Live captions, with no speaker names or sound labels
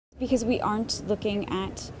Because we aren't looking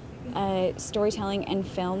at storytelling and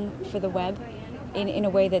film for the web in a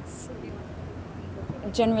way that's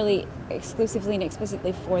generally exclusively and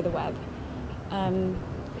explicitly for the web.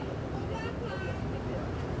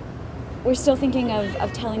 We're still thinking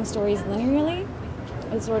of telling stories linearly,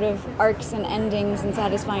 with sort of arcs and endings and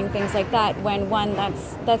satisfying things like that, when one,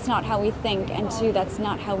 that's not how we think, and two, that's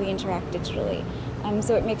not how we interact digitally.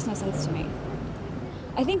 So it makes no sense to me.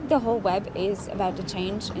 I think the whole web is about to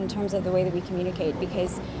change in terms of the way that we communicate,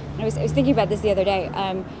 because I was thinking about this the other day.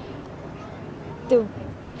 The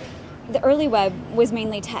early web was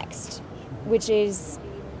mainly text, which is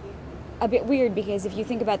a bit weird, because if you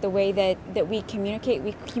think about the way that we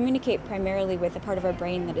communicate primarily with a part of our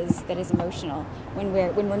brain that is emotional when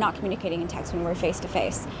we're not communicating in text, when we're face to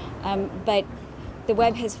face. But the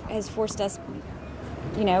web has forced us,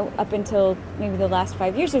 you know, up until maybe the last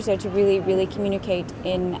 5 years or so, to really communicate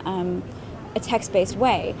in a text-based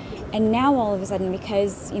way. And now all of a sudden,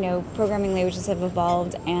 because, you know, programming languages have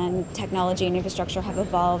evolved and technology and infrastructure have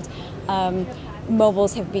evolved,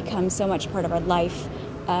 mobiles have become so much part of our life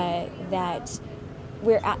that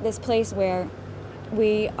we're at this place where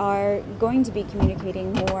we are going to be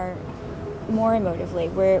communicating more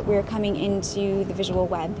emotively. We're coming into the visual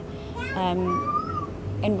web.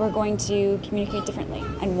 And we're going to communicate differently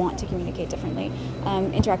and want to communicate differently.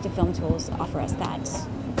 Interactive film tools offer us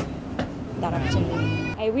that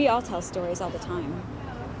opportunity. We all tell stories all the time.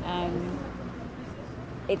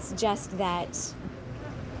 It's just that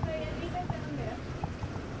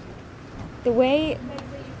the way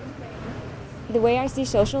I see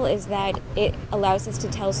social is that it allows us to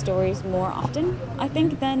tell stories more often, I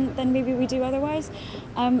think, than maybe we do otherwise,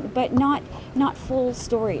 but not full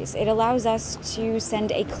stories. It allows us to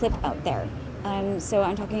send a clip out there. So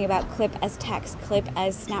I'm talking about clip as text, clip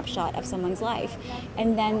as snapshot of someone's life.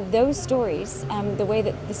 And then those stories, the way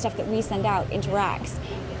that the stuff that we send out interacts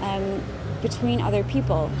between other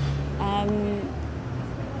people,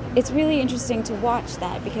 it's really interesting to watch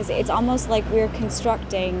that, because it's almost like we're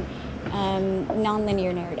constructing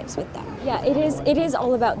nonlinear narratives with them. Yeah, it is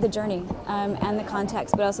all about the journey and the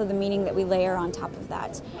context, but also the meaning that we layer on top of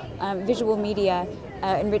that. Visual media,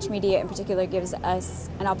 and rich media in particular, gives us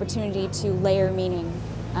an opportunity to layer meaning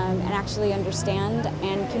and actually understand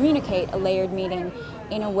and communicate a layered meaning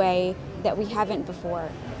in a way that we haven't before.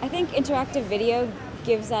 I think interactive video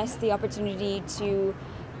gives us the opportunity to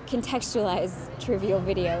contextualize trivial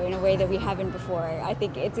video in a way that we haven't before. I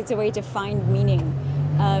think it's a way to find meaning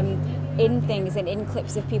in things and in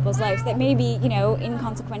clips of people's lives that may be, you know,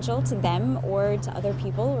 inconsequential to them or to other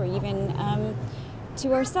people, or even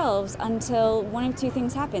to ourselves, until one of two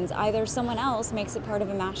things happens. Either someone else makes it part of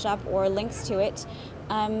a mashup or links to it,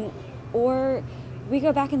 or we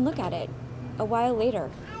go back and look at it a while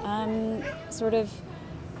later. Sort of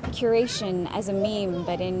curation as a meme,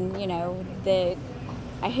 but in, you know,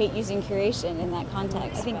 I hate using curation in that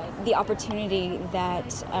context. I think the opportunity that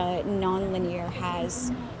Nonlinear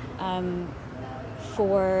has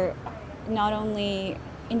for not only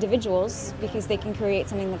individuals, because they can create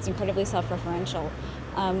something that's incredibly self-referential,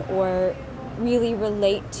 or really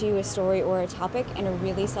relate to a story or a topic in a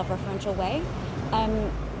really self-referential way,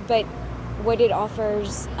 but what it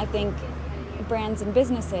offers, I think, brands and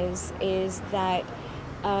businesses is that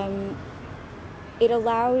it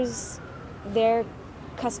allows their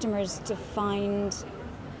customers to find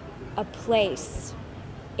a place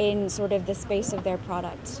in sort of the space of their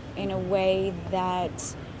product in a way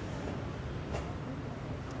that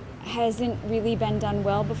hasn't really been done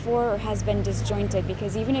well before, or has been disjointed,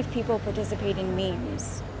 because even if people participate in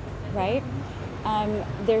memes, right,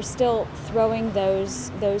 they're still throwing those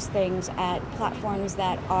things at platforms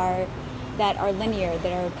that are linear,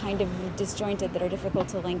 that are kind of disjointed, that are difficult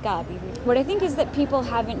to link up. What I think is that people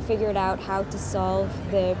haven't figured out how to solve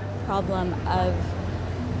the problem of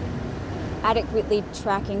adequately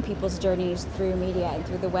tracking people's journeys through media and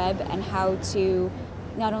through the web, and how to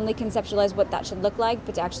not only conceptualize what that should look like,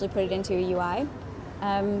 but to actually put it into a UI.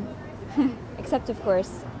 Except, of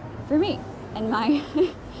course, for me and my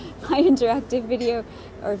interactive video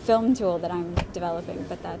or film tool that I'm developing,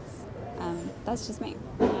 but that's just me.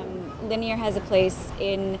 Linear has a place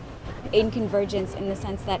in convergence, in the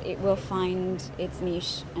sense that it will find its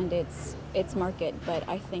niche and its market, but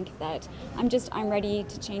I think that I'm ready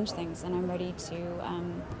to change things, and I'm ready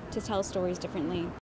to tell stories differently.